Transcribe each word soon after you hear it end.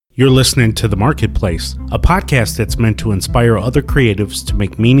You're listening to The Marketplace, a podcast that's meant to inspire other creatives to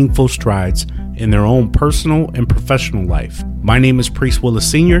make meaningful strides in their own personal and professional life. My name is Priest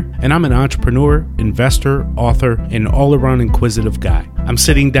Willis Sr., and I'm an entrepreneur, investor, author, and all-around inquisitive guy. I'm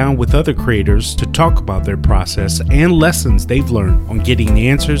sitting down with other creators to talk about their process and lessons they've learned on getting the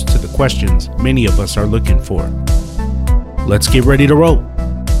answers to the questions many of us are looking for. Let's get ready to roll.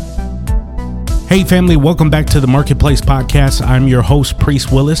 Hey family, welcome back to the Marketplace Podcast. I'm your host, Priest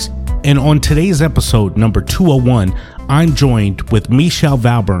Willis, and on today's episode, number 201, I'm joined with Michel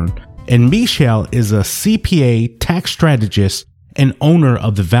Valburn. And Michel is a CPA tax strategist and owner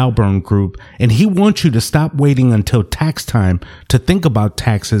of the Valburn Group, and he wants you to stop waiting until tax time to think about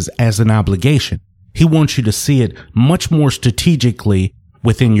taxes as an obligation. He wants you to see it much more strategically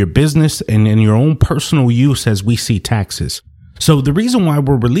within your business and in your own personal use as we see taxes. So the reason why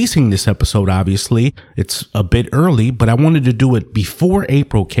we're releasing this episode, obviously, it's a bit early, but I wanted to do it before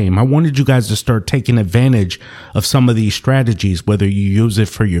April came. I wanted you guys to start taking advantage of some of these strategies, whether you use it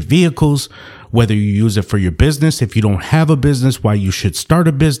for your vehicles, whether you use it for your business. If you don't have a business, why you should start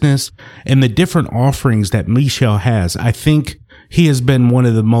a business, and the different offerings that Michel has. I think he has been one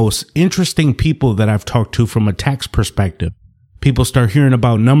of the most interesting people that I've talked to from a tax perspective. People start hearing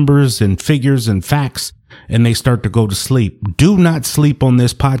about numbers and figures and facts, and they start to go to sleep. Do not sleep on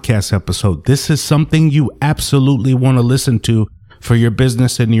this podcast episode. This is something you absolutely want to listen to for your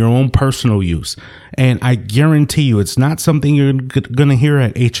business and your own personal use. And I guarantee you, it's not something you're going to hear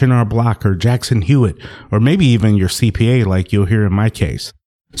at H&R Block or Jackson Hewitt, or maybe even your CPA like you'll hear in my case.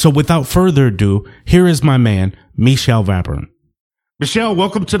 So without further ado, here is my man, Michel Valburn. Michel,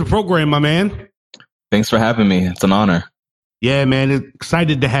 welcome to the program, my man. Thanks for having me. It's an honor. Yeah, man.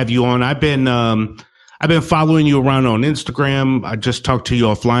 Excited to have you on. I've been following you around on Instagram. I just talked to you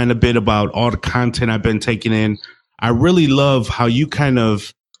offline a bit about all the content I've been taking in. I really love how you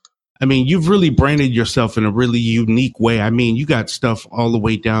you've really branded yourself in a really unique way. I mean, you got stuff all the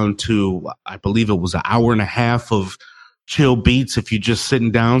way down to, I believe it was an hour and a half of chill beats if you're just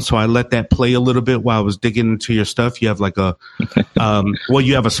sitting down. So I let that play a little bit while I was digging into your stuff. You have like you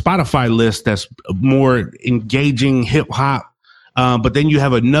have a Spotify list that's more engaging hip hop. But then you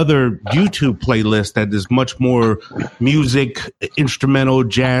have another YouTube playlist that is much more music, instrumental,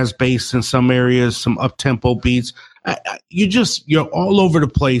 jazz based in some areas, some up-tempo beats. You're all over the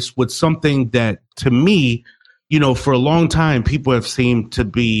place with something that, to me, for a long time, people have seemed to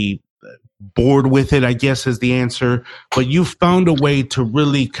be bored with it, I guess is the answer. But you found a way to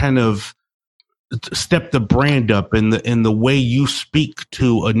really kind of step the brand up in the way you speak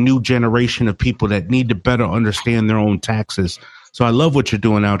to a new generation of people that need to better understand their own taxes. So I love what you're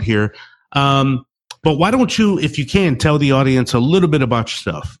doing out here. But why don't you, if you can, tell the audience a little bit about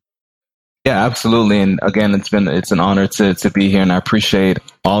yourself? Yeah, absolutely. And again, it's an honor to be here, and I appreciate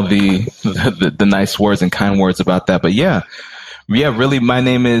all the nice words and kind words about that. But yeah, really, my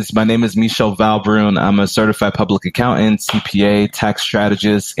name is Michel Valburn. I'm a certified public accountant, CPA, tax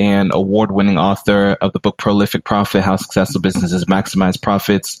strategist, and award-winning author of the book Prolific Profit: How Successful Businesses Maximize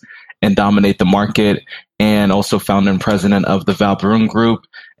Profits and Dominate the Market, and also founder and president of the Valburn Group.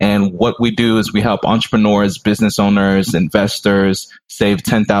 And what we do is we help entrepreneurs, business owners, investors save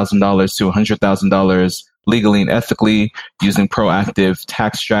 $10,000 to $100,000 legally and ethically using proactive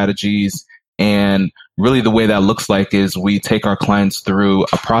tax strategies. And really the way that looks like is we take our clients through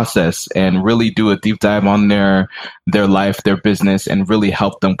a process and really do a deep dive on their life, their business, and really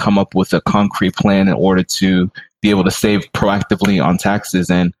help them come up with a concrete plan in order to be able to save proactively on taxes.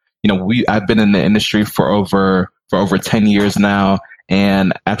 And I've been in the industry for over 10 years now.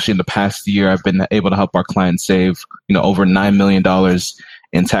 And actually in the past year, I've been able to help our clients save, over $9 million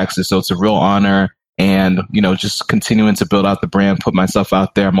in taxes. So it's a real honor. And, just continuing to build out the brand, put myself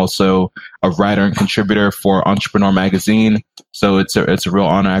out there. I'm also a writer and contributor for Entrepreneur Magazine. So it's a real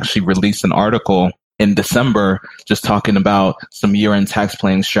honor. I actually released an article in December just talking about some year-end tax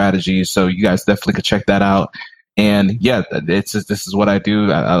planning strategies. So you guys definitely could check that out. And yeah, this is what I do.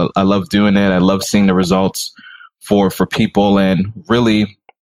 I love doing it. I love seeing the results for people. And really,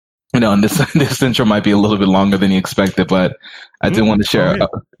 and this intro might be a little bit longer than you expected, but I did want to share.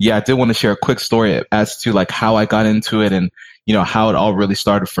 I did want to share a quick story as to like how I got into it and how it all really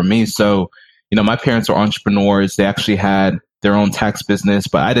started for me. So, my parents were entrepreneurs. They actually had their own tax business,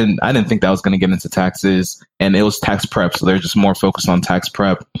 but I didn't think that I was going to get into taxes, and it was tax prep. So they're just more focused on tax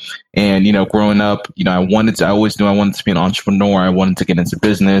prep. And, growing up, I always knew I wanted to be an entrepreneur. I wanted to get into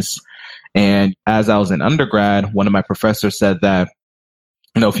business. And as I was in undergrad, one of my professors said that,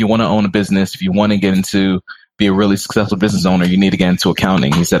 if you want to own a business, if you want to get into be a really successful business owner, you need to get into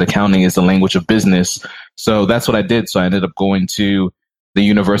accounting. He said accounting is the language of business. So that's what I did. So I ended up going to the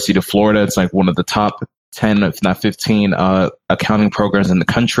University of Florida. It's like one of the top 10, if not 15, accounting programs in the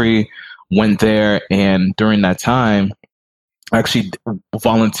country. Went there, and during that time, I actually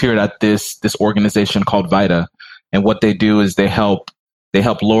volunteered at this organization called VITA. And what they do is they help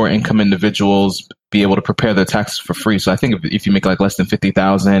lower income individuals be able to prepare their taxes for free. So I think if you make like less than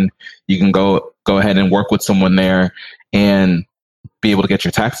 50,000, you can go ahead and work with someone there and be able to get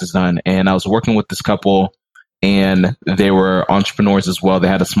your taxes done. And I was working with this couple, and they were entrepreneurs as well. They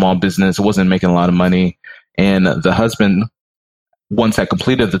had a small business. It wasn't making a lot of money. And the husband, once I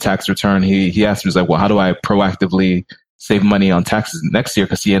completed the tax return, he asked me, he's like, well, how do I proactively save money on taxes next year?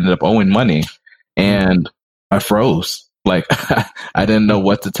 Because he ended up owing money. And I froze. Like, I didn't know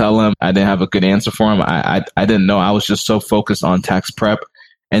what to tell him. I didn't have a good answer for him. I didn't know. I was just so focused on tax prep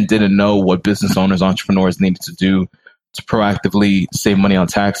and didn't know what business owners, entrepreneurs needed to do to proactively save money on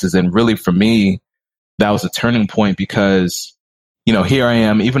taxes. And really, for me, that was a turning point because, you know, here I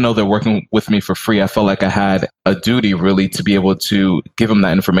am, even though they're working with me for free, I felt like I had a duty really to be able to give them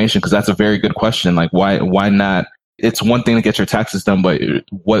that information, because that's a very good question. Like, why not? It's one thing to get your taxes done, but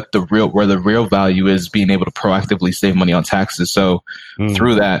where the real value is being able to proactively save money on taxes. So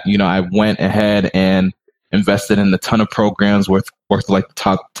through that, you know, I went ahead and invested in a ton of programs, worked with like the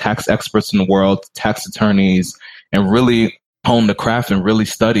top tax experts in the world, tax attorneys, and really honed the craft and really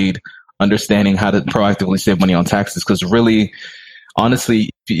studied understanding how to proactively save money on taxes. Because really,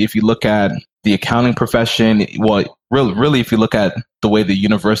 honestly, if you look at the accounting profession, well, really, if you look at the way the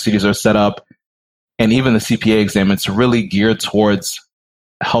universities are set up, and even the CPA exam, it's really geared towards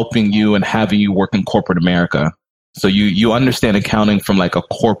helping you and having you work in corporate America. So you understand accounting from like a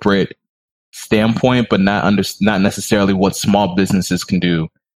corporate standpoint, but not necessarily what small businesses can do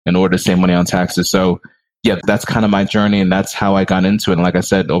in order to save money on taxes. So yeah, that's kind of my journey, and that's how I got into it. And like I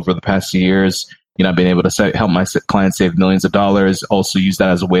said, over the past few years, you know, I've been able to help my clients save millions of dollars, also use that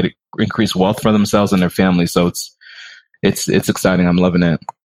as a way to increase wealth for themselves and their family. So it's exciting. I'm loving it.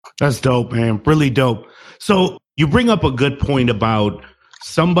 That's dope, man. Really dope. So you bring up a good point about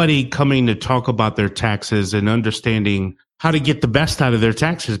somebody coming to talk about their taxes and understanding how to get the best out of their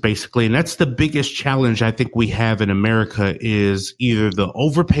taxes, basically. And that's the biggest challenge I think we have in America, is either the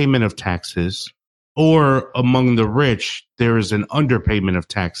overpayment of taxes, or among the rich, there is an underpayment of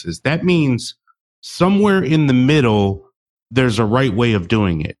taxes. That means somewhere in the middle, there's a right way of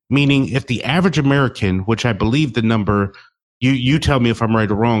doing it. Meaning, if the average American, which I believe the number, you tell me if I'm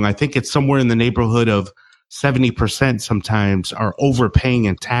right or wrong, I think it's somewhere in the neighborhood of 70% sometimes are overpaying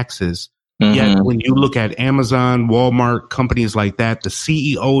in taxes. Mm-hmm. Yet when you look at Amazon, Walmart, companies like that, the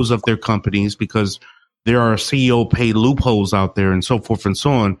CEOs of their companies, because there are CEO pay loopholes out there and so forth and so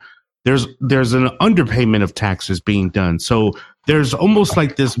on, there's an underpayment of taxes being done. So there's almost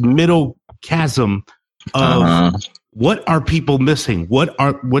like this middle chasm of what are people missing? What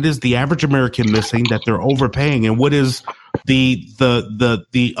is the average American missing that they're overpaying? And what is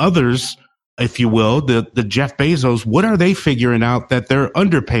the others, if you will, the Jeff Bezos, what are they figuring out that they're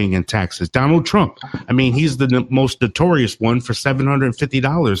underpaying in taxes? Donald Trump, I mean, he's the most notorious one for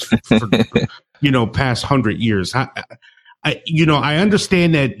 $750 for past 100 years. I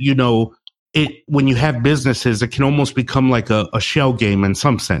understand that, when you have businesses, it can almost become like a shell game in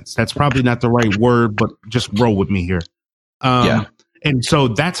some sense. That's probably not the right word, but just roll with me here. Yeah. And so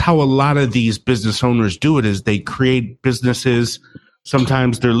that's how a lot of these business owners do it, is they create businesses.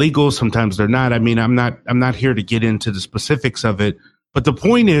 Sometimes they're legal, sometimes they're not. I mean, I'm not here to get into the specifics of it, but the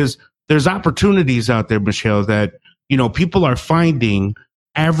point is there's opportunities out there, Michelle, that, people are finding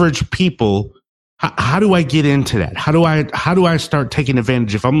average people. How do I get into that? How do I start taking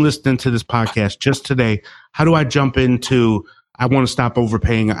advantage? If I'm listening to this podcast just today, how do I jump into, I want to stop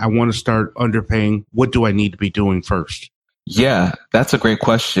overpaying, I want to start underpaying? What do I need to be doing first? Yeah, that's a great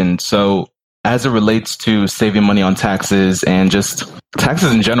question. So as it relates to saving money on taxes and just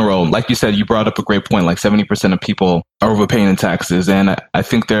taxes in general, like you said, you brought up a great point, like 70% of people are overpaying in taxes. And I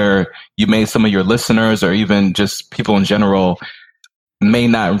think some of your listeners or even just people in general may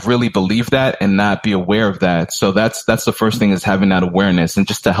not really believe that and not be aware of that. So that's the first thing, is having that awareness. And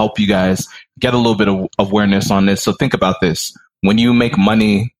just to help you guys get a little bit of awareness on this. So think about this. When you make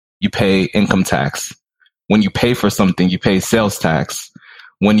money, you pay income tax. When you pay for something, you pay sales tax.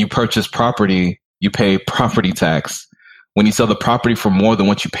 When you purchase property, you pay property tax. When you sell the property for more than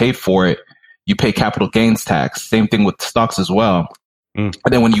what you paid for it, you pay capital gains tax. Same thing with stocks as well. And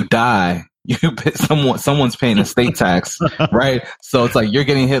then when you die, someone's paying estate tax, right? So it's like you're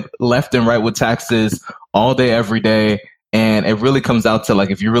getting hit left and right with taxes all day, every day. And it really comes out to,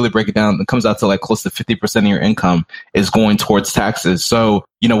 like, if you really break it down, it comes out to like close to 50% of your income is going towards taxes. So,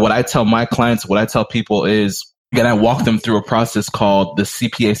 what I tell my clients, what I tell people is, Again, I walk them through a process called the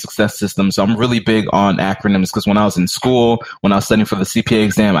CPA Success System. So I'm really big on acronyms because when I was in school, when I was studying for the CPA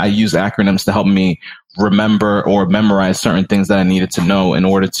exam, I used acronyms to help me remember or memorize certain things that I needed to know in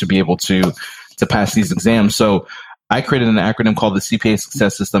order to be able to pass these exams. So I created an acronym called the CPA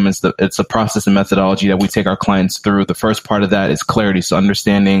Success System. It's a process and methodology that we take our clients through. The first part of that is clarity. So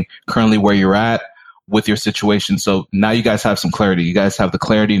understanding currently where you're at with your situation. So now you guys have some clarity. You guys have the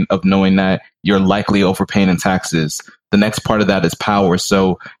clarity of knowing that you're likely overpaying in taxes. The next part of that is power.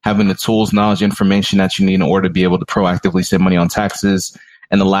 So having the tools, knowledge, information that you need in order to be able to proactively save money on taxes.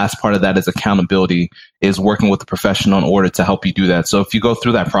 And the last part of that is accountability, is working with a professional in order to help you do that. So if you go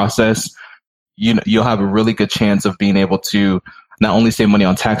through that process, you'll have a really good chance of being able to not only save money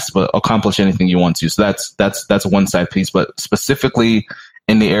on taxes, but accomplish anything you want to. So that's one side piece. But specifically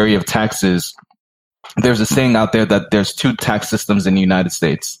in the area of taxes, there's a saying out there that there's two tax systems in the United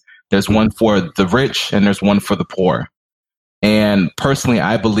States. There's one for the rich and there's one for the poor. And personally,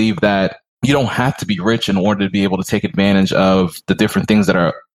 I believe that you don't have to be rich in order to be able to take advantage of the different things that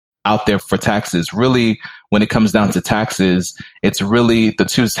are out there for taxes. Really, when it comes down to taxes, it's really the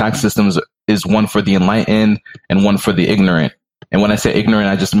two tax systems is one for the enlightened and one for the ignorant. And when I say ignorant,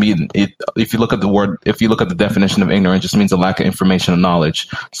 I just mean it. If you look at the definition of ignorant, it just means a lack of information and knowledge.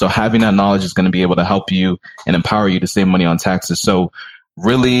 So having that knowledge is going to be able to help you and empower you to save money on taxes. So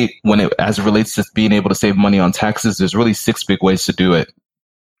really, as it relates to being able to save money on taxes, there's really 6 big ways to do it.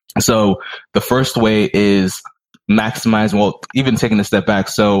 So the first way is maximize, even taking a step back.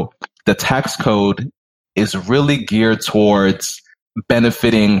 So the tax code is really geared towards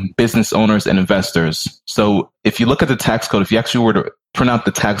benefiting business owners and investors. So if you look at the tax code, if you actually were to print out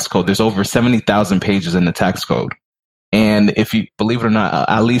the tax code, there's over 70,000 pages in the tax code. And if you believe it or not,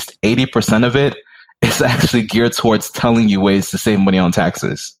 at least 80% of it is actually geared towards telling you ways to save money on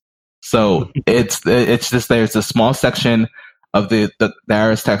taxes. So it's just there's a small section of the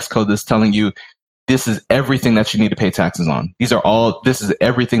IRS tax code that's telling you this is everything that you need to pay taxes on. This is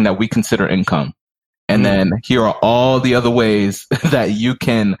everything that we consider income. And then here are all the other ways that you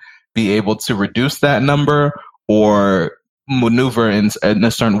can be able to reduce that number or maneuver in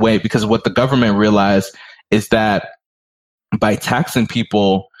a certain way. Because what the government realized is that by taxing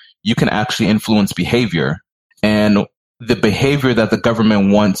people, you can actually influence behavior. And the behavior that the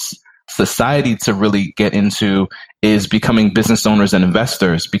government wants society to really get into is becoming business owners and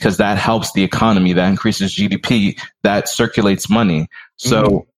investors, because that helps the economy, that increases GDP, that circulates money.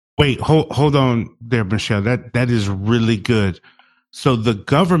 So wait, hold on there, Michelle. That is really good. So the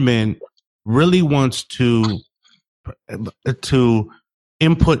government really wants to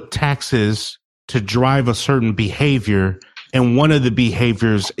input taxes to drive a certain behavior, and one of the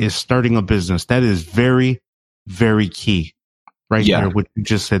behaviors is starting a business. That is very, very key. Right there, what you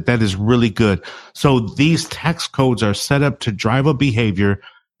just said. That is really good. So these tax codes are set up to drive a behavior.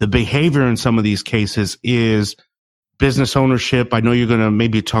 The behavior in some of these cases is business ownership. I know you're going to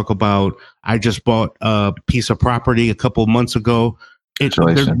maybe talk about, I just bought a piece of property a couple of months ago.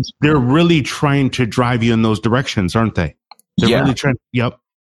 They're really trying to drive you in those directions, aren't they? They're really trying. Yep.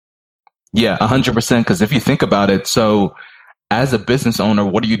 Yeah, 100%. Because if you think about it, so as a business owner,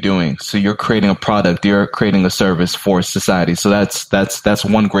 what are you doing? So you're creating a product, you're creating a service for society. So that's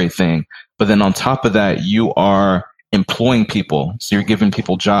one great thing. But then on top of that, you are employing people. So you're giving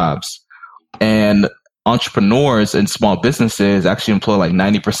people jobs. And entrepreneurs and small businesses actually employ like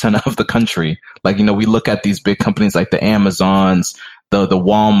 90% of the country. Like, we look at these big companies like the Amazons, the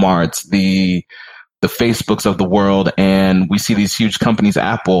Walmarts, the Facebooks of the world, and we see these huge companies,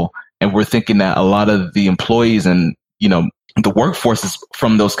 Apple, and we're thinking that a lot of the employees and, the workforce is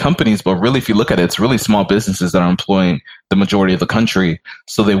from those companies, but really, if you look at it, it's really small businesses that are employing the majority of the country.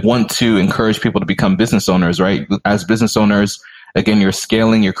 So they want to encourage people to become business owners, right? As business owners, again, you're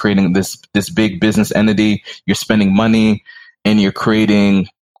scaling, you're creating this big business entity, you're spending money, and you're creating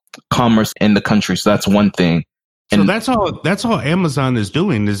commerce in the country. So that's one thing. And so that's all Amazon is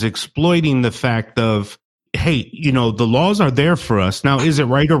doing, is exploiting the fact of, hey, the laws are there for us. Now, is it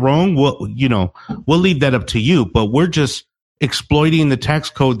right or wrong? We'll leave that up to you, but we're just exploiting the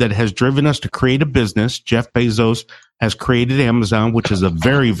tax code that has driven us to create a business. Jeff Bezos has created Amazon, which is a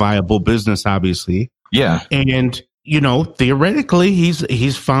very viable business, obviously. Yeah. And, theoretically,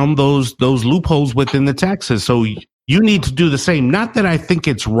 he's found those loopholes within the taxes. So you need to do the same. Not that I think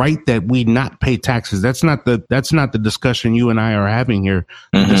it's right that we not pay taxes. That's not the discussion you and I are having here.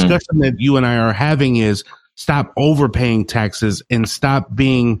 The discussion that you and I are having is stop overpaying taxes and stop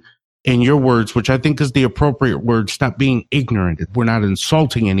being, in your words, which I think is the appropriate word, stop being ignorant. We're not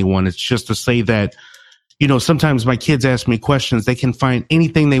insulting anyone. It's just to say that, sometimes my kids ask me questions. They can find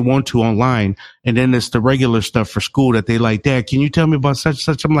anything they want to online. And then it's the regular stuff for school that they like, Dad, can you tell me about such and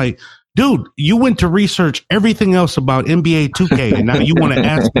such? I'm like, dude, you went to research everything else about NBA 2K and now you want to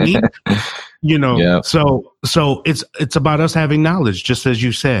ask me, Yep. So it's about us having knowledge, just as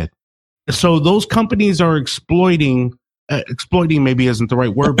you said. So those companies are exploiting maybe isn't the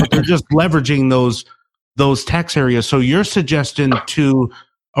right word, but they're just leveraging those tax areas. So your suggestion to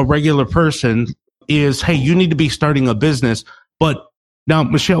a regular person is, hey, you need to be starting a business. But now,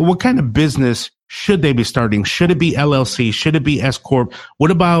 Michelle, what kind of business should they be starting? Should it be LLC? Should it be S Corp? What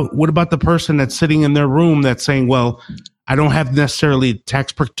about the person that's sitting in their room that's saying, well, I don't have necessarily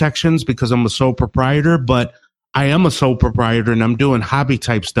tax protections because I'm a sole proprietor, but I am a sole proprietor and I'm doing hobby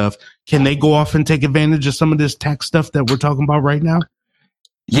type stuff. Can they go off and take advantage of some of this tax stuff that we're talking about right now?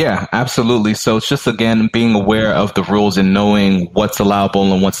 Yeah, absolutely. So it's just, again, being aware of the rules and knowing what's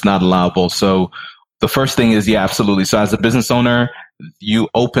allowable and what's not allowable. So the first thing is, yeah, absolutely. So as a business owner, you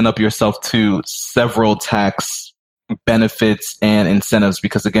open up yourself to several tax benefits and incentives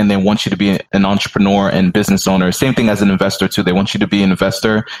because, again, they want you to be an entrepreneur and business owner. Same thing as an investor, too. They want you to be an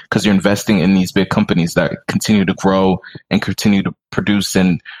investor because you're investing in these big companies that continue to grow and continue to produce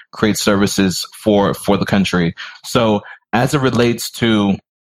and create services for the country. So as it relates to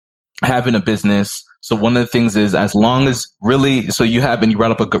having a business, so one of the things is, as long as really, so you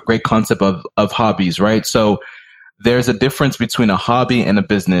brought up a great concept of hobbies, right? So there's a difference between a hobby and a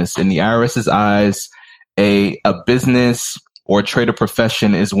business. In the IRS's eyes, a business or a trade or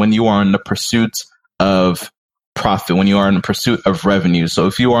profession is when you are in the pursuit of profit, when you are in the pursuit of revenue. So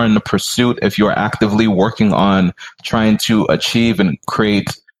if you are in the pursuit, if you are actively working on trying to achieve and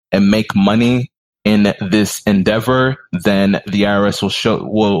create and make money in this endeavor, then the IRS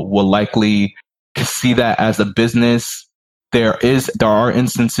will likely see that as a business. There are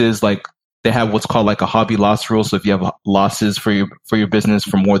instances like they have what's called like a hobby loss rule. So if you have losses for your business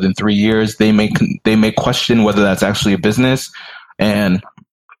for more than 3 years, they may question whether that's actually a business and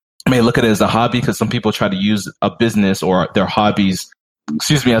may look at it as a hobby, because some people try to use a business or their hobbies,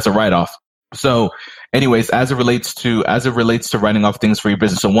 as a write-off. So anyways, as it relates to writing off things for your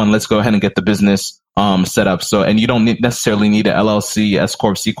business. So one, let's go ahead and get the business set up. So, and you don't necessarily need an LLC, S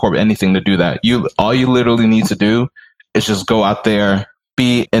Corp, C Corp, anything to do that. All you literally need to do is just go out there,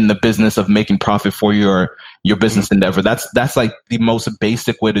 be in the business of making profit for your business endeavor. That's like the most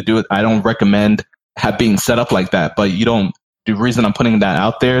basic way to do it. I don't recommend being set up like that, but the reason I'm putting that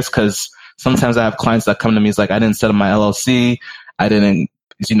out there is because sometimes I have clients that come to me, it's like, I didn't set up my LLC. I didn't,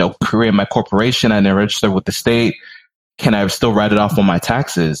 create my corporation. I didn't register with the state. Can I still write it off on my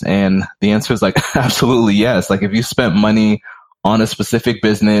taxes? And the answer is like, absolutely yes. Like if you spent money on a specific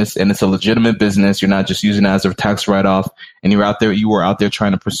business and it's a legitimate business, you're not just using it as a tax write-off, and you were out there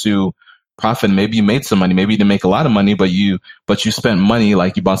trying to pursue profit. Maybe you made some money, maybe you didn't make a lot of money, but you spent money,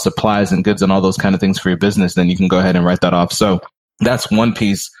 like you bought supplies and goods and all those kind of things for your business, then you can go ahead and write that off. So that's one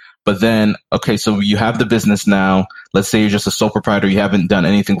piece. But then, okay, so you have the business now. Let's say you're just a sole proprietor. You haven't done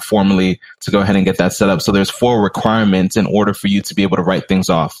anything formally to go ahead and get that set up. So there's 4 requirements in order for you to be able to write things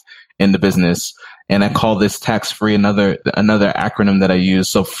off in the business. And I call this tax-free, another acronym that I use.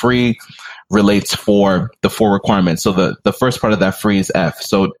 So free relates for the 4 requirements. So the first part of that free is F.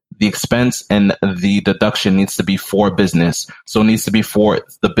 So the expense and the deduction needs to be for business. So it needs to be for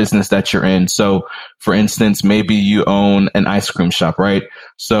the business that you're in. So for instance, maybe you own an ice cream shop, right?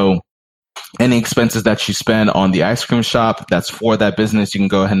 So any expenses that you spend on the ice cream shop, that's for that business, you can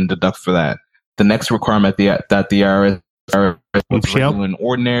go ahead and deduct for that. The next requirement that the IRS are regular and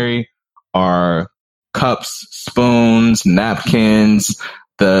ordinary are cups, spoons, napkins,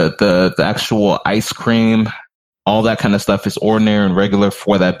 the actual ice cream, all that kind of stuff is ordinary and regular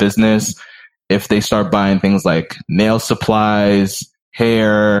for that business. If they start buying things like nail supplies,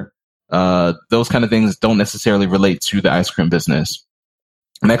 hair, those kind of things don't necessarily relate to the ice cream business.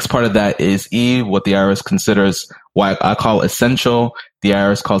 Next part of that is E, what the IRS considers, what I call essential. The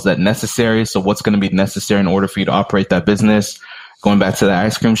IRS calls that necessary. So what's going to be necessary in order for you to operate that business? Going back to the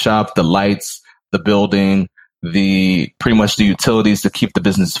ice cream shop, the lights, the building, pretty much the utilities to keep the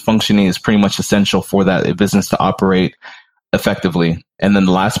business functioning is pretty much essential for that business to operate effectively. And then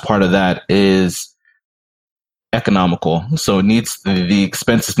the last part of that is economical. So the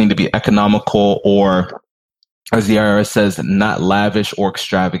expenses need to be economical, or as the IRS says, not lavish or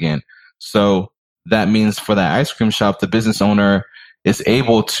extravagant. So that means for that ice cream shop, the business owner is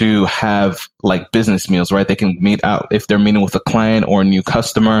able to have like business meals, right? They can meet out if they're meeting with a client or a new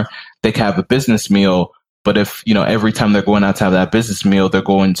customer, they can have a business meal. But if, every time they're going out to have that business meal, they're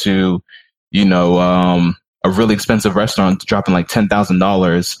going to, a really expensive restaurant dropping like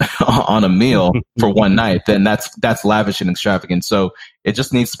 $10,000 on a meal for one night, then that's lavish and extravagant. So it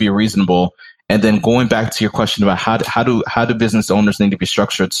just needs to be reasonable. And then going back to your question about how do business owners need to be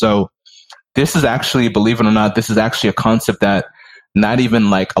structured. So this is actually, believe it or not, this is actually a concept that not even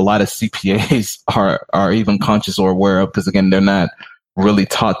like a lot of CPAs are even conscious or aware of, because again, they're not really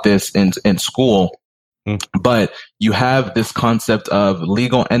taught this in school. But you have this concept of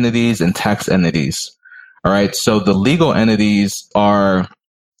legal entities and tax entities. All right. So the legal entities are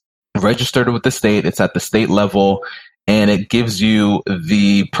registered with the state. It's at the state level, and it gives you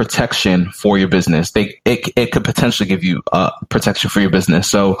the protection for your business. It could potentially give you protection for your business.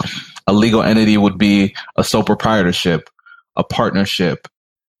 So a legal entity would be a sole proprietorship, a partnership,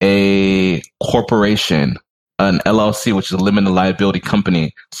 a corporation, an LLC, which is a limited liability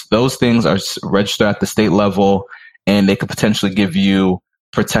company. So those things are registered at the state level, and they could potentially give you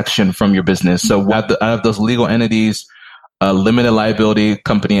protection from your business. So out of those legal entities, a limited liability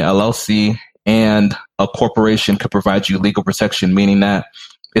company, LLC, and a corporation could provide you legal protection, meaning that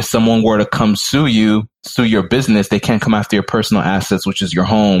if someone were to come sue your business, they can't come after your personal assets, which is your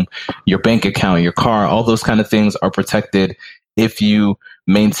home, your bank account, your car. All those kind of things are protected if you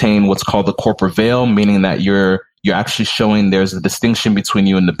maintain what's called the corporate veil, meaning that you're actually showing there's a distinction between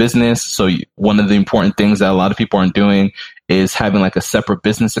you and the business. So one of the important things that a lot of people aren't doing is having like a separate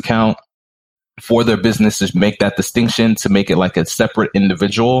business account for their business, to make that distinction, to make it like a separate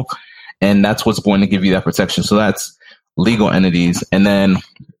individual. And that's what's going to give you that protection. So that's legal entities. And then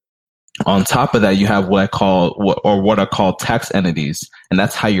on top of that, you have what are called tax entities. And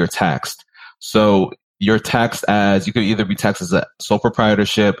that's how you're taxed. So you're taxed as, you could either be taxed as a sole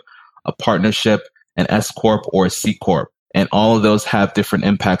proprietorship, a partnership, an S Corp, or a C Corp. And all of those have different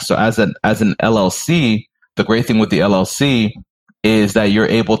impacts. So as an LLC, the great thing with the LLC is that you're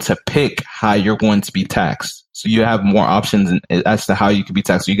able to pick how you're going to be taxed. So you have more options as to how you can be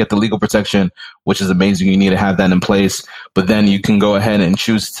taxed. So you get the legal protection, which is amazing. You need to have that in place. But then you can go ahead and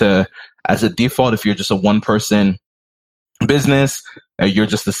choose to, as a default, if you're just a one-person business, you're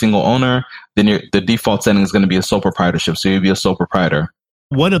just a single owner, then the default setting is going to be a sole proprietorship. So you'll be a sole proprietor.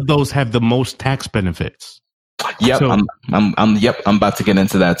 What of those have the most tax benefits? Yep, so, I'm about to get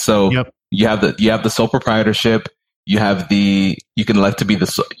into that. So you have the sole proprietorship. You can elect to be the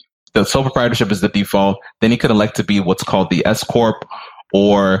sole proprietorship is the default. Then you can elect to be what's called the S Corp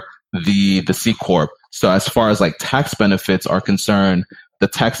or the C Corp. So as far as like tax benefits are concerned, the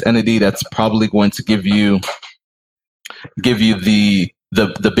tax entity that's probably going to give you the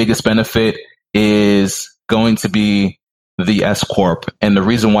biggest benefit is going to be the S Corp. And the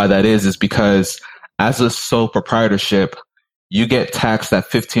reason why that is because as a sole proprietorship, you get taxed at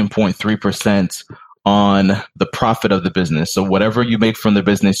 15.3% on the profit of the business. So whatever you make from the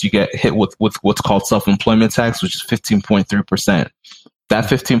business, you get hit with what's called self-employment tax, which is 15.3%. That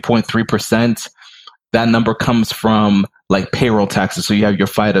 15.3%, that number comes from like payroll taxes. So you have your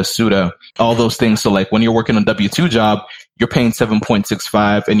FIDA, SUTA, all those things. So like when you're working a W-2 job, you're paying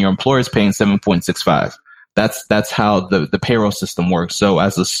 7.65 and your employer is paying 7.65. That's how the payroll system works. So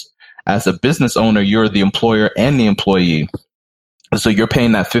as a business owner, you're the employer and the employee. So you're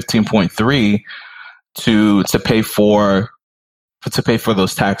paying that 15.3 to pay for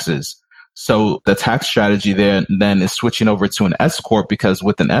those taxes. So the tax strategy there then is switching over to an S Corp, because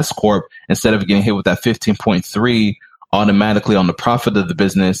with an S Corp, instead of getting hit with that 15.3 automatically on the profit of the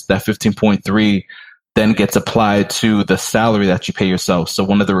business, that 15.3 then gets applied to the salary that you pay yourself. So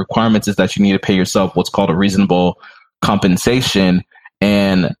one of the requirements is that you need to pay yourself what's called a reasonable compensation.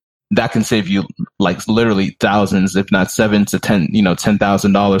 And that can save you like literally thousands, if not $7,000 to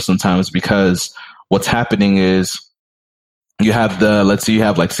 $10,000 sometimes, because what's happening is let's say you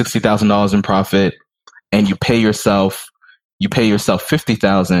have like $60,000 in profit and you pay yourself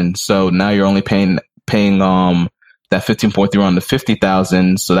 $50,000. So now you're only paying that 15.3 on the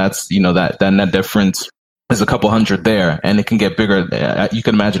 50,000. So that's, that net difference is a couple hundred there, and it can get bigger. You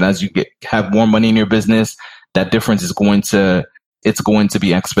can imagine as you have more money in your business, that difference is going to be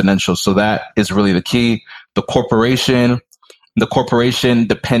exponential. So that is really the key. The corporation,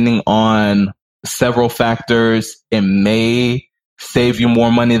 depending on several factors, it may save you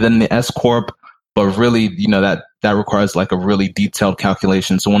more money than the S Corp, but really, that requires like a really detailed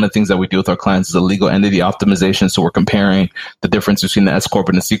calculation. So one of the things that we do with our clients is a legal entity optimization. So we're comparing the difference between the S Corp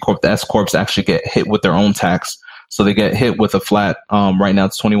and the C Corp. The S Corps actually get hit with their own tax. So they get hit with a flat, right now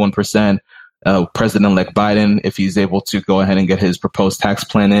it's 21%. President-elect Biden, if he's able to go ahead and get his proposed tax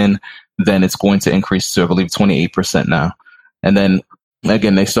plan in, then it's going to increase to, I believe, 28% now. And then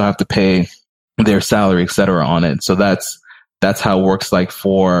again, they still have to pay their salary, et cetera, on it. So that's That's how it works like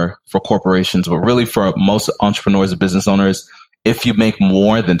for corporations, but really for most entrepreneurs and business owners, if you make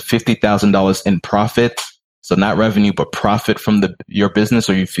more than $50,000 in profit, so not revenue, but profit from your business,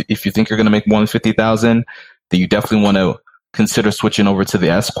 or if you think you're going to make more than 50,000, then you definitely want to consider switching over to the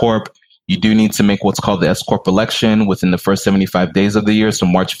S Corp. You do need to make what's called the S Corp election within the first 75 days of the year. So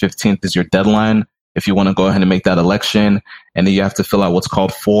March 15th is your deadline if you want to go ahead and make that election. And then you have to fill out what's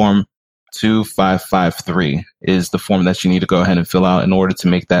called Form 2553 is the form that you need to go ahead and fill out in order to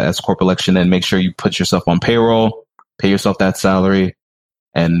make that S Corp election, and make sure you put yourself on payroll, pay yourself that salary,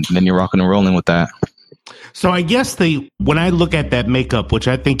 and then you're rocking and rolling with that. So I guess when I look at that makeup, which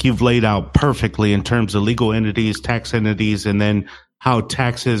I think you've laid out perfectly in terms of legal entities, tax entities, and then how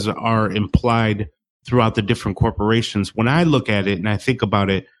taxes are implied throughout the different corporations. When I look at it and I think about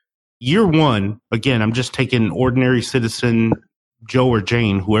it, year one, again, I'm just taking ordinary citizen Joe or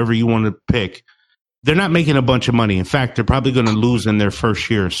Jane, whoever you want to pick. They're not making a bunch of money. In fact, they're probably going to lose in their first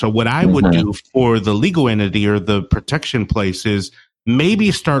year. So what I would do for the legal entity or the protection place is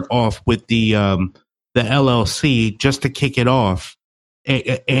maybe start off with the LLC just to kick it off.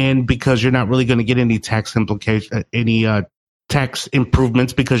 And because you're not really going to get any tax implication, any tax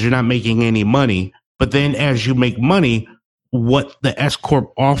improvements because you're not making any money. But then as you make money, what the S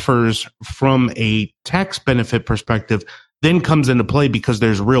Corp offers from a tax benefit perspective then comes into play because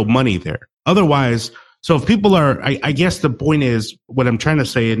there's real money there. Otherwise, so if people are, I guess the point is what I'm trying to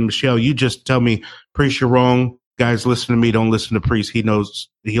say, and Michelle, you just tell me, Priest, you're wrong. Guys, listen to me. Don't listen to Priest. He knows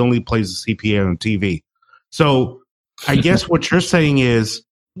he only plays the CPA on TV. So I guess what you're saying is,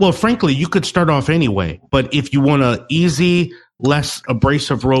 well, frankly, you could start off anyway, but if you want an easy, less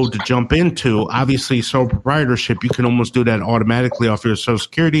abrasive road to jump into, obviously sole proprietorship, you can almost do that automatically off your Social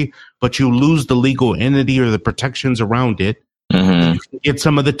Security, but you lose the legal entity or the protections around it. You can get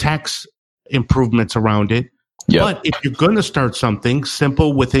some of the tax improvements around it. But if you're going to start something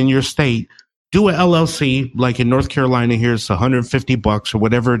simple within your state, do an LLC, like in North Carolina here, it's $150 or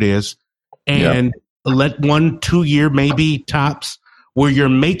whatever it is, and let 1-2 year maybe tops where you're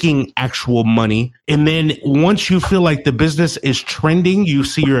making actual money. And then once you feel like the business is trending, you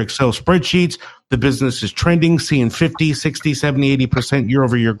see your Excel spreadsheets, the business is trending, seeing 50, 60, 70, 80% year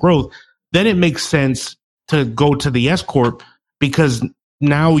over year growth, then it makes sense to go to the S Corp because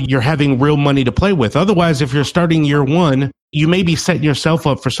now you're having real money to play with. Otherwise, if you're starting year one, you may be setting yourself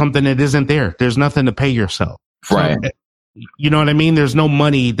up for something that isn't there. There's nothing to pay yourself. Right. So, you know what I mean? There's no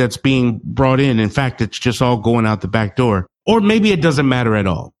money that's being brought in. In fact, it's just all going out the back door. Or maybe it doesn't matter at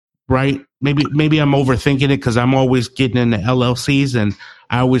all, right? Maybe I'm overthinking it because I'm always getting into LLCs, and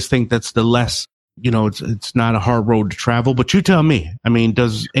I always think that's the less, it's not a hard road to travel. But you tell me. I mean,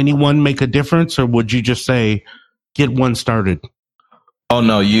 does anyone make a difference, or would you just say get one started? Oh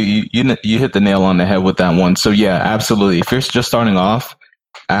no, you hit the nail on the head with that one. So yeah, absolutely. If you're just starting off,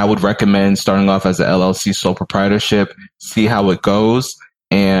 I would recommend starting off as an LLC sole proprietorship, see how it goes.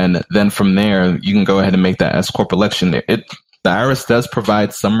 And then from there, you can go ahead and make that S Corp election. The IRS does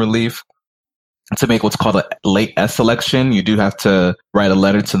provide some relief to make what's called a late S election. You do have to write a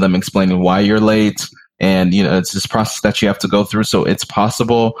letter to them explaining why you're late. And, it's this process that you have to go through. So it's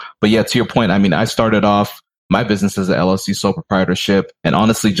possible. But yeah, to your point, I mean, I started off my business as an LLC sole proprietorship. And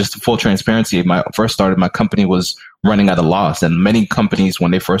honestly, just full transparency, my company was running at a loss. And many companies,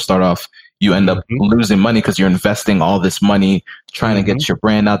 when they first start off, you end up losing money because you're investing all this money trying to get your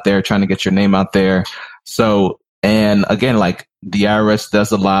brand out there, trying to get your name out there. So, and again, like the IRS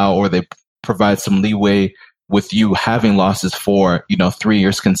does allow, or they provide some leeway with you having losses for, 3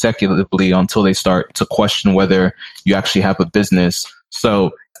 years consecutively until they start to question whether you actually have a business.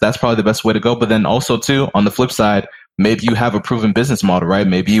 So that's probably the best way to go. But then also too, on the flip side, maybe you have a proven business model, right?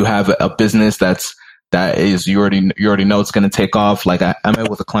 Maybe you have a business that is, you already know it's going to take off. Like I met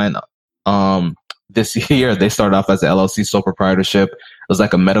with a client, this year. They started off as an LLC sole proprietorship. It was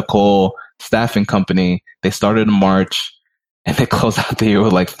like a medical staffing company. They started in March and they closed out the year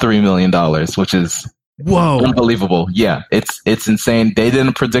with like $3 million, which is unbelievable. Yeah, it's insane. They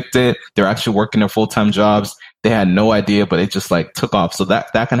didn't predict it. They're actually working their full-time jobs. They had no idea, but it just like took off. So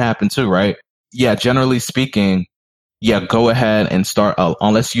that can happen too, right? Yeah, generally speaking, yeah, go ahead and start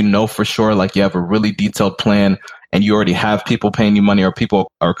unless you know for sure, like you have a really detailed plan and you already have people paying you money or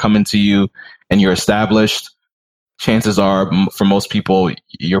people are coming to you and you're established. Chances are for most people,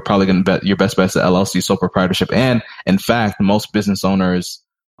 you're probably going to bet your best bet is the LLC sole proprietorship. And in fact, most business owners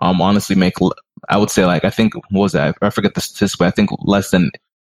honestly make, I would say like, I think, what was that? I forget the statistic, but I think less than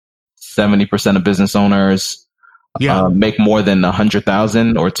 70% of business owners make more than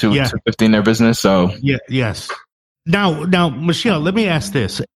 100,000 or 250 in their business. So yes. Now, Michelle, let me ask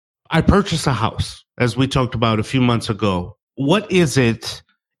this. I purchased a house, as we talked about a few months ago. what is it,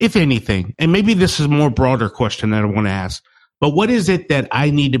 if anything, and maybe this is a more broader question that I want to ask, but what is it that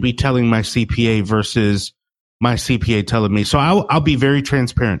I need to be telling my CPA versus my CPA telling me? So I'll be very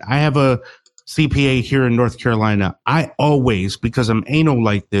transparent. I have a CPA here in North Carolina. I always, because I'm anal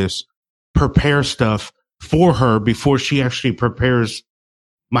like this, prepare stuff for her before she actually prepares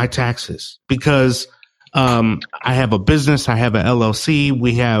my taxes, because I have a business, I have an LLC,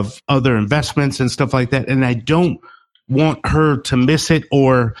 we have other investments and stuff like that, and I don't want her to miss it,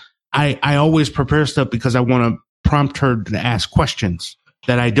 or I always prepare stuff because I want to prompt her to ask questions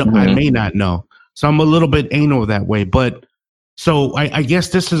that I may not know. So I'm a little bit anal that way. But so I guess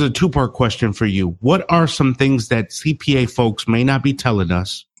this is a two-part question for you. What are some things that CPA folks may not be telling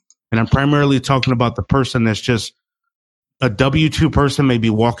us? And I'm primarily talking about the person that's just a W-2 person, maybe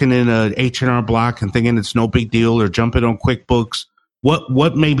walking in a H&R Block and thinking it's no big deal, or jumping on QuickBooks.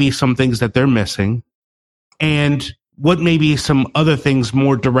 What may be some things that they're missing? And what may be some other things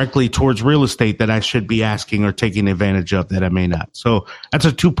more directly towards real estate that I should be asking or taking advantage of that I may not? So that's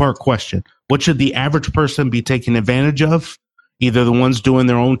a two-part question. What should the average person be taking advantage of? Either the ones doing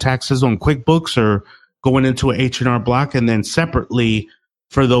their own taxes on QuickBooks or going into an H&R Block. And then separately,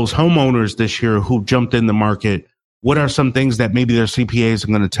 for those homeowners this year who jumped in the market, what are some things that maybe their CPAs are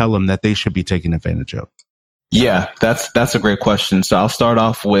going to tell them that they should be taking advantage of? Yeah, that's a great question. So I'll start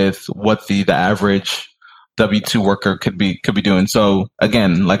off with what the average W-2 worker could be doing. So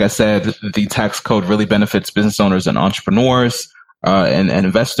again, like I said, the tax code really benefits business owners and entrepreneurs and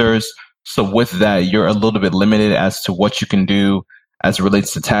investors. So with that, you're a little bit limited as to what you can do as it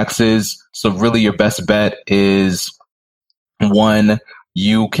relates to taxes. So really your best bet is, one,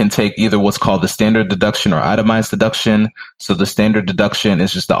 you can take either what's called the standard deduction or itemized deduction. So the standard deduction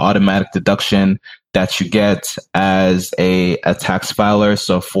is just the automatic deduction that you get as a tax filer.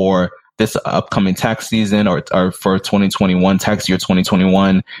 So for this upcoming tax season or for 2021, tax year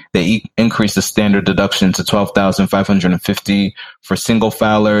 2021, they increase the standard deduction to $12,550 for single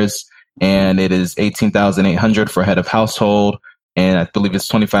filers, and it is $18,800 for head of household, and I believe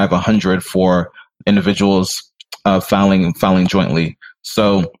it's $2,500 for individuals filing jointly.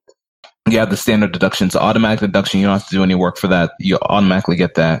 So you have the standard deductions, automatic deduction. You don't have to do any work for that. You automatically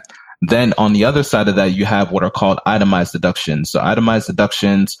get that. Then on the other side of that, you have what are called itemized deductions. So itemized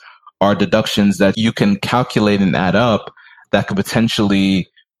deductions are deductions that you can calculate and add up that could potentially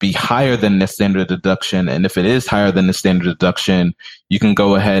be higher than the standard deduction. And if it is higher than the standard deduction, you can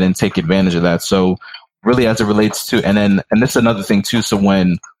go ahead and take advantage of that. So really as it relates to, and this is another thing too. So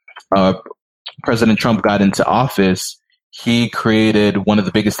when President Trump got into office, he created one of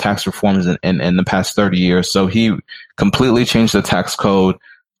the biggest tax reforms in the past 30 years. So he completely changed the tax code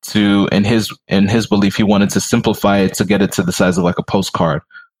to, in his belief, he wanted to simplify it to get it to the size of like a postcard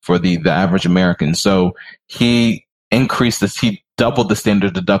for the average American. So he doubled the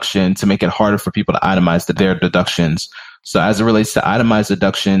standard deduction to make it harder for people to itemize their deductions. So as it relates to itemized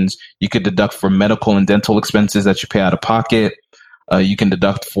deductions, you could deduct for medical and dental expenses that you pay out of pocket. You can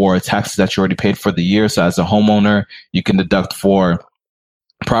deduct for taxes that you already paid for the year. So as a homeowner, you can deduct for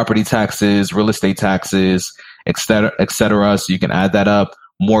property taxes, real estate taxes, et cetera. So you can add that up.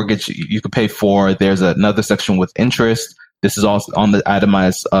 Mortgage, you could pay for. There's another section with interest. This is also on the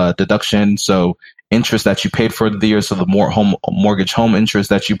itemized deduction. So interest that you paid for the year. So the mortgage home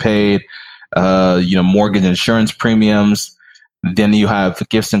interest that you paid, mortgage insurance premiums. Then you have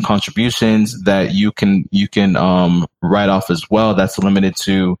gifts and contributions that you can write off as well. That's limited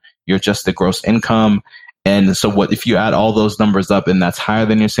to your adjusted gross income. And so if you add all those numbers up and that's higher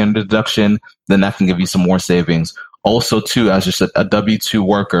than your standard deduction, then that can give you some more savings. Also too, as just a W-2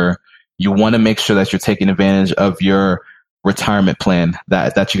 worker, you want to make sure that you're taking advantage of your retirement plan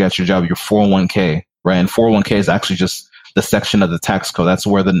that you got your job, your 401k, right? And 401k is actually just the section of the tax code. That's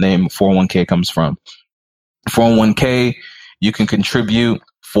where the name 401k comes from. 401k, you can contribute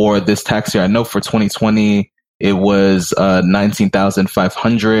for this tax year. I know for 2020, it was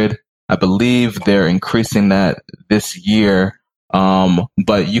 $19,500. I believe they're increasing that this year.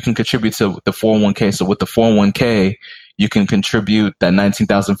 But you can contribute to the 401k. So with the 401k, you can contribute that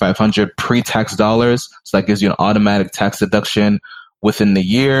 $19,500 pre-tax dollars. So that gives you an automatic tax deduction within the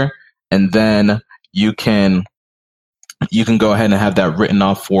year. And then you can go ahead and have that written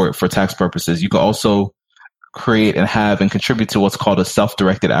off for tax purposes. You can also create and have and contribute to what's called a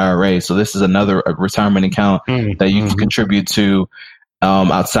self-directed IRA. So this is another retirement account that you can contribute to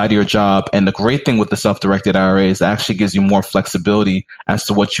outside of your job. And the great thing with the self-directed IRA is it actually gives you more flexibility as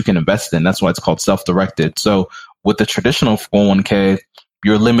to what you can invest in. That's why it's called self-directed. So with the traditional 401k,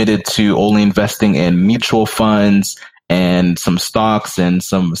 you're limited to only investing in mutual funds and some stocks and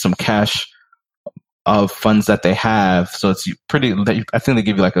some cash of funds that they have. So it's pretty, I think they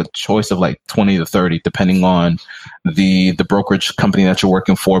give you like a choice of like 20 to 30, depending on the brokerage company that you're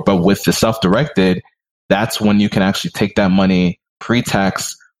working for. But with the self-directed, that's when you can actually take that money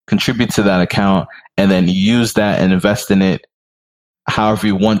pre-tax, contribute to that account, and then use that and invest in it however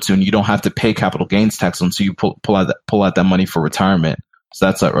you want to. And you don't have to pay capital gains tax until you pull out that money for retirement. So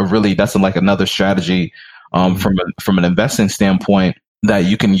that's that's like another strategy from an investing standpoint, that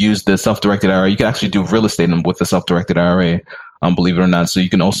you can use the self-directed IRA. You can actually do real estate with the self-directed IRA, believe it or not. So you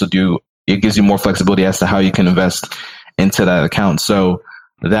can also it gives you more flexibility as to how you can invest into that account. So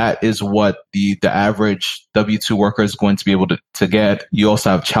that is what the average W-2 worker is going to be able to get. You also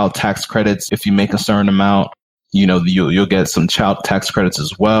have child tax credits. If you make a certain amount, you'll get some child tax credits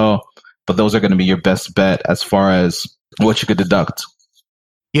as well. But those are going to be your best bet as far as what you could deduct.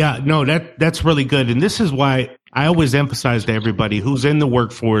 Yeah, no, that's really good. And this is why I always emphasize to everybody who's in the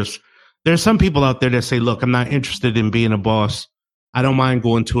workforce, there's some people out there that say, look, I'm not interested in being a boss. I don't mind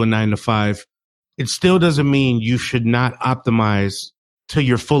going to a 9 to 5. It still doesn't mean you should not optimize to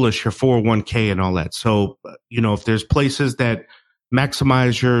your fullest, your 401k and all that. So, if there's places that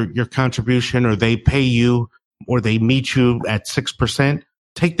maximize your contribution, or they pay you, or they meet you at 6%,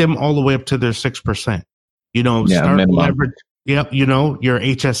 take them all the way up to their 6%. Start leverage. Yep, your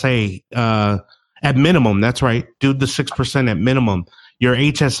HSA at minimum. That's right. Do the 6% at minimum. Your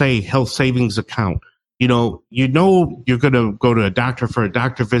HSA, health savings account. You're going to go to a doctor for a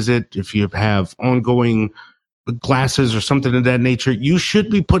doctor visit. If you have ongoing glasses or something of that nature, you should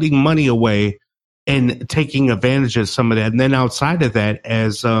be putting money away and taking advantage of some of that. And then outside of that,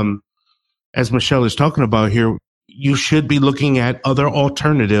 as Michelle is talking about here, you should be looking at other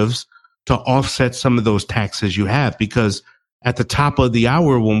alternatives to offset some of those taxes you have, because at the top of the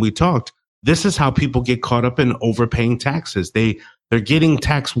hour when we talked, this is how people get caught up in overpaying taxes. They're getting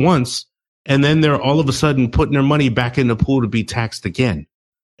taxed once, and then they're all of a sudden putting their money back in the pool to be taxed again.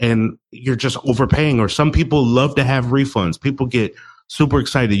 And you're just overpaying. Or some people love to have refunds. People get super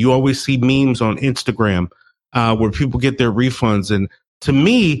excited. You always see memes on Instagram where people get their refunds. And to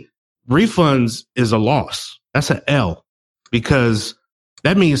me, refunds is a loss. That's an L, because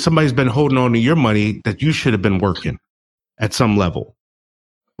that means somebody's been holding on to your money that you should have been working at some level,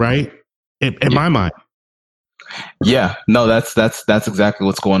 right? In my mind. Yeah, no, that's exactly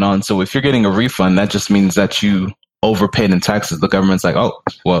what's going on. So if you're getting a refund, that just means that you overpaid in taxes. The government's like, oh,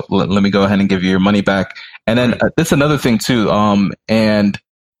 well, let me go ahead and give you your money back. And then that's another thing too. And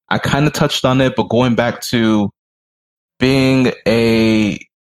I kind of touched on it, but going back to being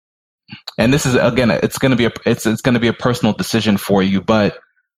and this is, again, it's going to be a personal decision for you, but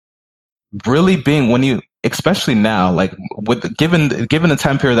really being, especially now, like given the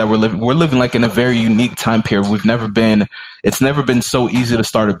time period that we're living like in a very unique time period. It's never been so easy to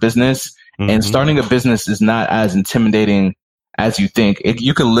start a business, and starting a business is not as intimidating as you think.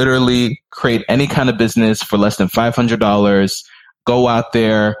 You can literally create any kind of business for less than $500, go out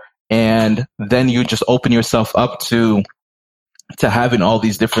there, and then you just open yourself up to having all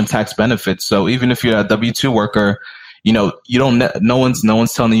these different tax benefits. So even if you're a W-2 worker, no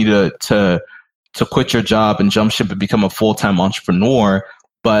one's telling you to quit your job and jump ship and become a full-time entrepreneur.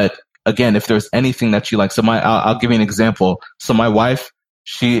 But again, if there's anything that you like, so I'll give you an example. So my wife,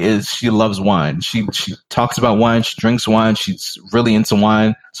 she loves wine. She talks about wine. She drinks wine. She's really into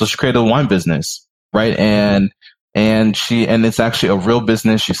wine. So she created a wine business, right? And it's actually a real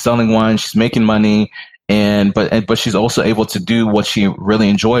business. She's selling wine. She's making money. But she's also able to do what she really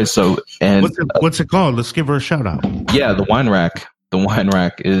enjoys. So, and what's it called? Let's give her a shout out. Yeah, the Wine Rack. The Wine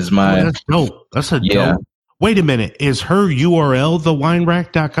Rack is my. Oh, that's dope. That's dope. Wait a minute. Is her URL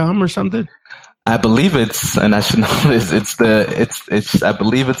thewinerack.com or something? I believe it's, and I should know this. I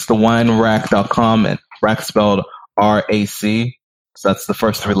believe it's thewinerack.com, and rack spelled RAC. So that's the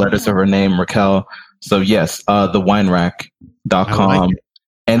first 3 letters of her name, Raquel. So yes, thewinerack.com.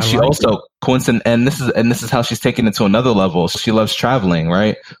 And she also coincident, and this is how she's taken it to another level. She loves traveling,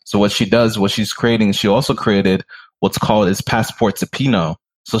 right? So what she's creating, she also created what's called is Passport to Pinot.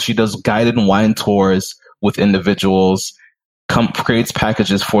 So she does guided wine tours with individuals, creates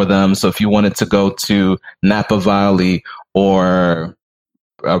packages for them. So if you wanted to go to Napa Valley or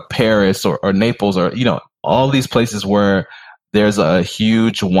Paris or Naples, or all these places where there's a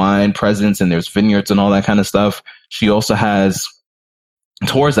huge wine presence and there's vineyards and all that kind of stuff, she also has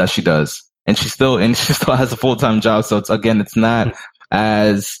tours that she does, and she still has a full-time job. So it's not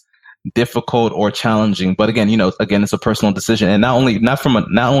as difficult or challenging, but again, it's a personal decision, and not only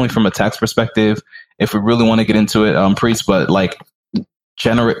from a tax perspective, if we really want to get into it, Priest, but like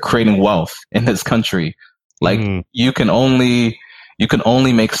creating wealth in this country. Like you can only you can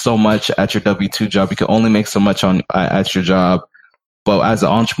only make so much at your W-2 job. You can only make so much at your job. But as an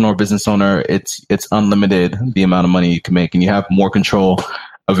entrepreneur, business owner, it's unlimited the amount of money you can make, and you have more control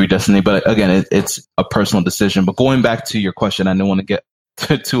of your destiny. But again, it's a personal decision. But going back to your question, I don't want to get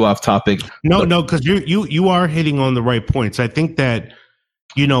too off topic. No, because you are hitting on the right points. I think that,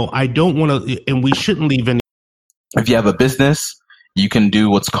 I don't want to, and we shouldn't leave any. If you have a business, you can do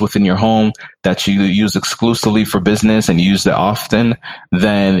what's within your home that you use exclusively for business and use it often.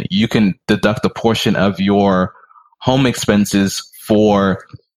 Then you can deduct a portion of your home expenses take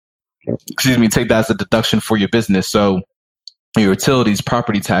that as a deduction for your business. So your utilities,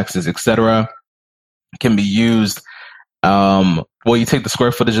 property taxes, etc., can be used. You take the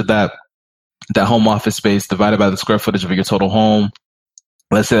square footage of that home office space divided by the square footage of your total home.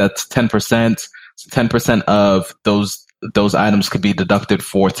 Let's say that's 10%. So 10% of those items could be deducted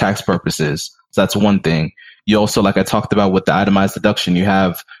for tax purposes. So that's one thing. You also, like I talked about with the itemized deduction, you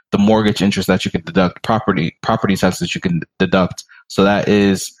have the mortgage interest that you can deduct, property taxes you can deduct. So that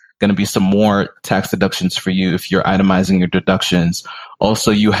is going to be some more tax deductions for you if you're itemizing your deductions.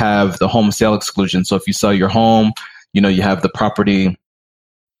 Also, you have the home sale exclusion. So if you sell your home, you have the property,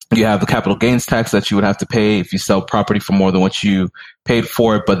 you have the capital gains tax that you would have to pay if you sell property for more than what you paid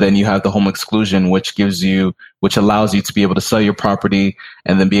for it. But then you have the home exclusion, which allows you to be able to sell your property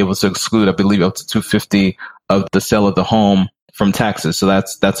and then be able to exclude, I believe, up to $250 of the sale of the home from taxes. So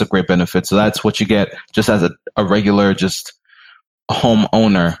that's a great benefit. So that's what you get just as a regular, just home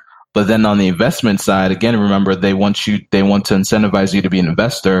owner. But then on the investment side, again, remember, they want to incentivize you to be an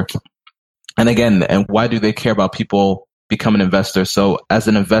investor. And again, and why do they care about people become an investor? So as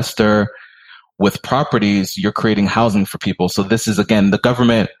an investor with properties, you're creating housing for people. So this is, again, the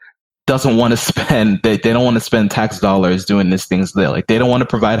government doesn't want to spend, they don't want to spend tax dollars doing these things. They don't want to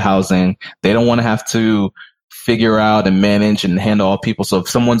provide housing. They don't want to have to figure out and manage and handle all people. So if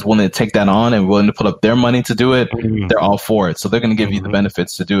someone's willing to take that on and willing to put up their money to do it, they're all for it. So they're going to give you the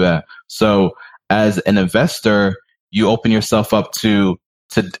benefits to do that. So as an investor, you open yourself up to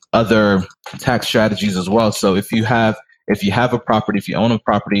other tax strategies as well. So if you have a property, if you own a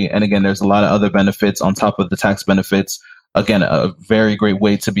property, and again, there's a lot of other benefits on top of the tax benefits. Again, a very great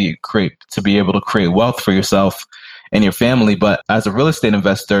way to be able to create wealth for yourself and your family. But as a real estate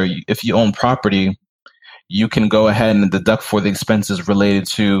investor, if you own property, you can go ahead and deduct for the expenses related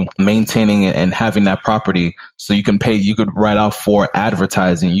to maintaining it and having that property. So you could write off for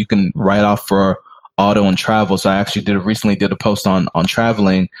advertising. You can write off for auto and travel. So I actually recently did a post on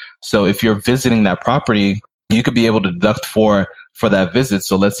traveling. So if you're visiting that property, you could be able to deduct for that visit.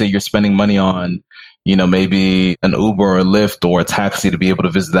 So let's say you're spending money on, maybe an Uber or a Lyft or a taxi to be able to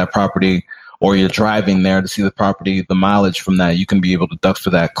visit that property, or you're driving there to see the property, the mileage from that, you can be able to deduct for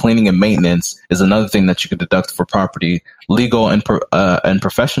that. Cleaning and maintenance is another thing that you can deduct for property. Legal and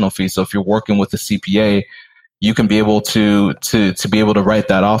professional fees. So if you're working with a CPA, you can be able to be able to write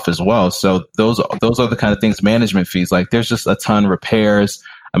that off as well. So those are the kind of things. Management fees, like there's just a ton. Repairs.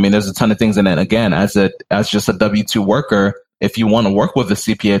 I mean, there's a ton of things. And then again, as just a W-2 worker, if you want to work with a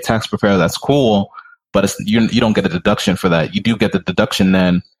CPA tax preparer, that's cool. But you don't get a deduction for that. You do get the deduction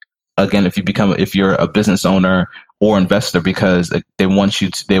then, again, if you're a business owner or investor, because they want to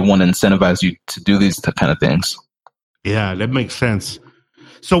incentivize you to do these kind of things. Yeah, that makes sense.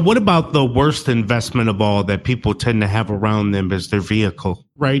 So what about the worst investment of all that people tend to have around them is their vehicle,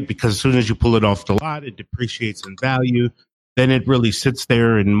 right? Because as soon as you pull it off the lot, it depreciates in value. Then it really sits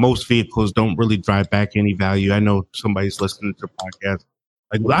there, and most vehicles don't really drive back any value. I know somebody's listening to the podcast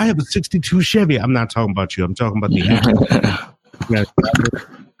like, well, I have a 62 Chevy. I'm not talking about you. I'm talking about the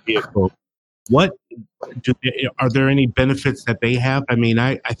vehicle. Are there any benefits that they have? I mean,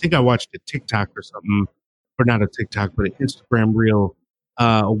 I think I watched a TikTok or something, or not a TikTok, but an Instagram reel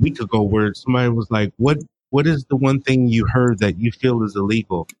a week ago where somebody was like, what is the one thing you heard that you feel is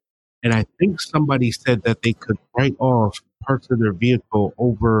illegal? And I think somebody said that they could write off parts of their vehicle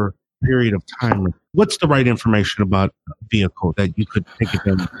over a period of time. What's the right information about a vehicle that you could take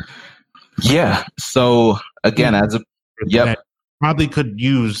advantage of? Yeah. So again, that probably could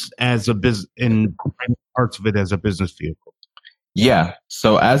use as a business in parts of it as a business vehicle. Yeah.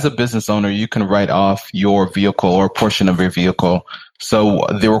 So as a business owner, you can write off your vehicle or a portion of your vehicle. So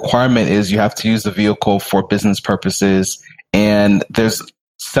the requirement is you have to use the vehicle for business purposes, and there's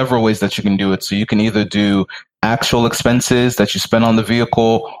several ways that you can do it. So you can either do actual expenses that you spend on the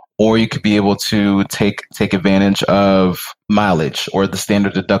vehicle, or you could be able to take advantage of mileage or the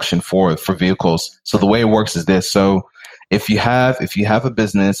standard deduction for vehicles. So the way it works is this. So if you have a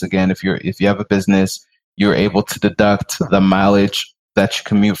business, again, if you have a business, you're able to deduct the mileage that you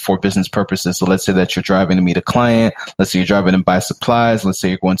commute for business purposes. So let's say that you're driving to meet a client. Let's say you're driving to buy supplies. Let's say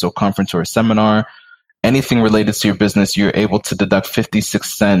you're going to a conference or a seminar. Anything related to your business, you're able to deduct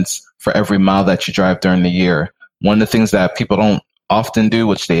 56 cents for every mile that you drive during the year. One of the things that people don't often do,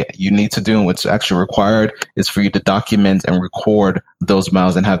 which you need to do and what's actually required, is for you to document and record those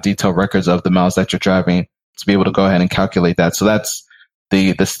miles and have detailed records of the miles that you're driving to be able to go ahead and calculate that. So that's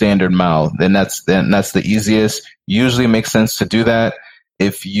the standard mile. Then that's the easiest. Usually it makes sense to do that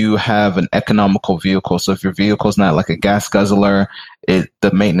if you have an economical vehicle. So if your vehicle is not like a gas guzzler,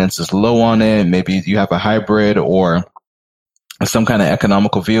 the maintenance is low on it, maybe you have a hybrid or some kind of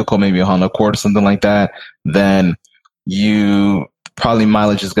economical vehicle, maybe a Honda Accord or something like that, then you probably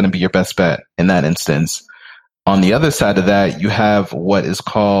mileage is going to be your best bet in that instance. On the other side of that, you have what is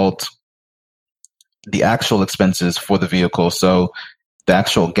called the actual expenses for the vehicle. So the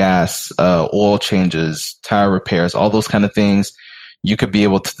actual gas, oil changes, tire repairs, all those kind of things, you could be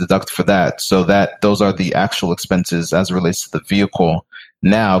able to deduct for that. So those are the actual expenses as it relates to the vehicle.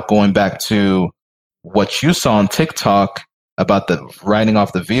 Now, going back to what you saw on TikTok about the writing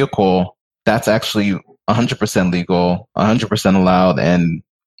off the vehicle, that's actually 100% legal, 100% allowed. And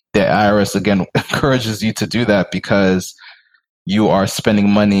the IRS, again, encourages you to do that because you are spending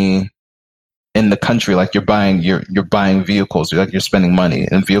money in the country. Like you're buying vehicles, you're spending money,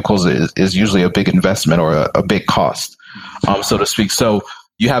 and vehicles is usually a big investment or a big cost, so to speak. So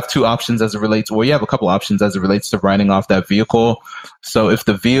you have two options as it relates, well, you have a couple options as it relates to writing off that vehicle. So if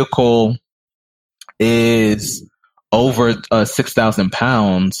the vehicle is over 6,000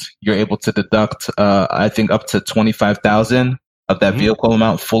 pounds, you're able to deduct, I think, up to 25,000 of that vehicle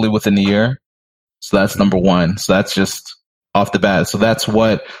amount fully within the year. So that's number one. So that's just off the bat. So that's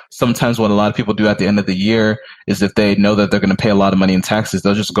sometimes what a lot of people do at the end of the year is if they know that they're going to pay a lot of money in taxes,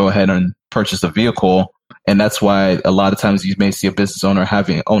 they'll just go ahead and purchase a vehicle. And that's why a lot of times you may see a business owner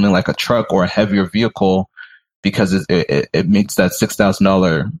owning like a truck or a heavier vehicle because it meets that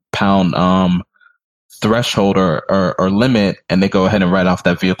 $6,000 pound threshold or limit, and they go ahead and write off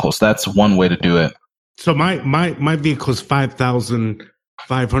that vehicle. So that's one way to do it. So my vehicle is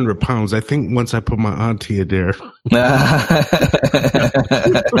 5,500 pounds. I think once I put my auntie in there.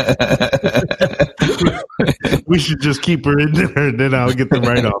 We should just keep her in there, and then I'll get the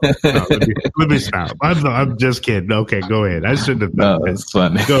write off. No, let me stop. I'm just kidding. Okay, go ahead. I shouldn't have done this. That's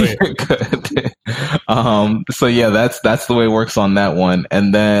funny. Go ahead. Good. So yeah, that's the way it works on that one,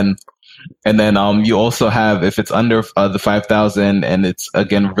 and then you also have, if it's under the 5,000 and it's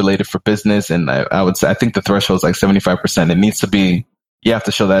again related for business, and I would say I think the threshold is like 75%. It needs to be, you have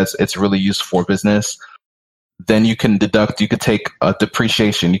to show that it's really used for business. Then you can take a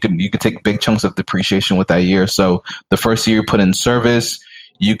depreciation. You could take big chunks of depreciation with that year. So the first year you put in service,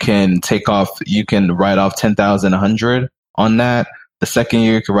 you can write off 10,100 on that. The second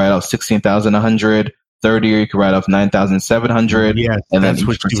year you can write off 16,100. Third year you can write off 9,700. Yeah, and then that's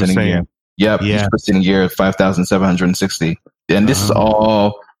what you were saying. Year, yep, each preceding year 5,760. And this is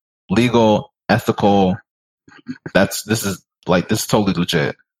all legal, ethical. This is totally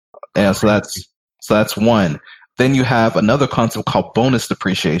legit. Yeah, so that's one. Then you have another concept called bonus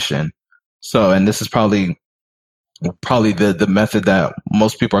depreciation. So, and this is probably the method that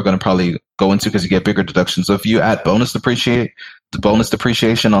most people are going to probably go into because you get bigger deductions. So if you add bonus depreciation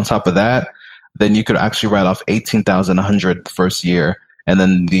on top of that, then you could actually write off 18,100 the first year, and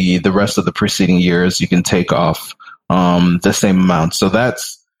then the rest of the preceding years you can take off the same amount. So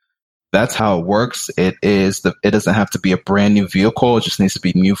that's how it works. It doesn't have to be a brand new vehicle. It just needs to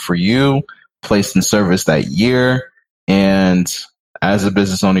be new for you, placed in service that year, and as a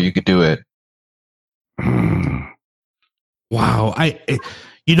business owner, you could do it. Wow.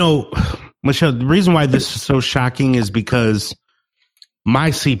 Michelle, the reason why this is so shocking is because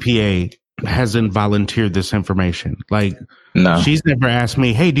my CPA hasn't volunteered this information. Like, no, she's never asked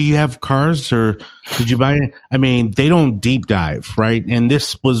me, hey, do you have cars or did you buy it? I mean, they don't deep dive, right? And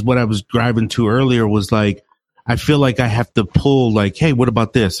this was what I was driving to earlier, was like, I feel like I have to pull like, hey, what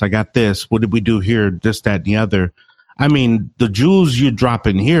about this? I got this. What did we do here? This, that, and the other. I mean, the jewels you drop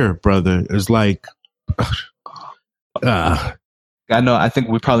in here, brother, is like, I know, I think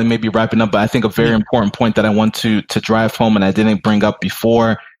we probably may be wrapping up, but I think a very important point that I want to drive home and I didn't bring up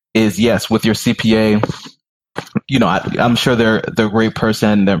before is, yes, with your CPA, I'm sure they're a great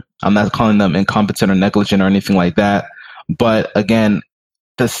person. I'm not calling them incompetent or negligent or anything like that. But again,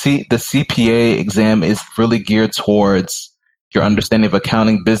 the CPA exam is really geared towards your understanding of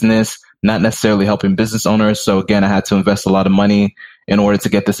accounting, business, not necessarily helping business owners. So again, I had to invest a lot of money in order to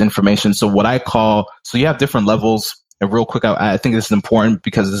get this information. So you have different levels And real quick, I think this is important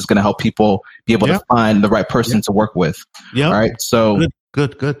because this is going to help people be able to find the right person to work with. Yeah. All right. So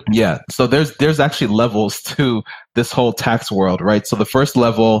good. Yeah. So there's actually levels to this whole tax world, right? So the first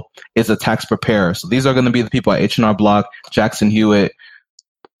level is a tax preparer. So these are going to be the people at H&R Block, Jackson Hewitt,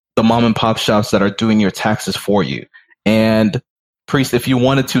 the mom and pop shops that are doing your taxes for you. And Priest, if you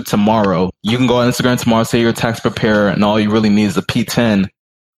wanted to tomorrow, you can go on Instagram tomorrow, say you're a tax preparer, and all you really need is a P10,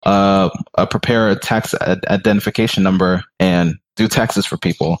 prepare a tax identification number and do taxes for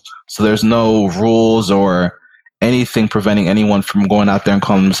people. So there's no rules or anything preventing anyone from going out there and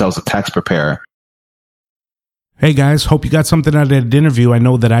calling themselves a tax preparer. Hey guys, hope you got something out of that interview. I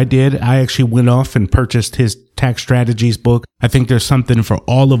know that I did. I actually went off and purchased his tax strategies book. I think there's something for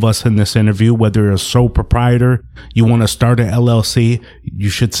all of us in this interview, whether you're a sole proprietor, you want to start an LLC, you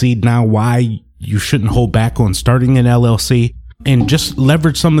should see now why you shouldn't hold back on starting an LLC, and just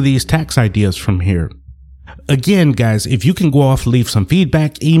leverage some of these tax ideas from here. Again, guys, if you can go off, leave some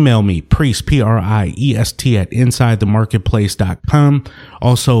feedback, email me, Priest, Priest at InsideTheMarketplace.com.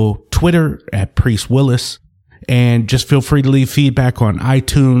 Also, Twitter at Priest Willis. And just feel free to leave feedback on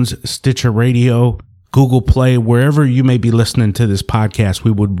iTunes, Stitcher Radio, Google Play, wherever you may be listening to this podcast. We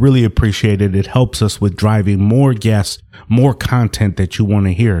would really appreciate it. It helps us with driving more guests, more content that you want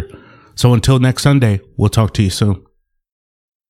to hear. So until next Sunday, we'll talk to you soon.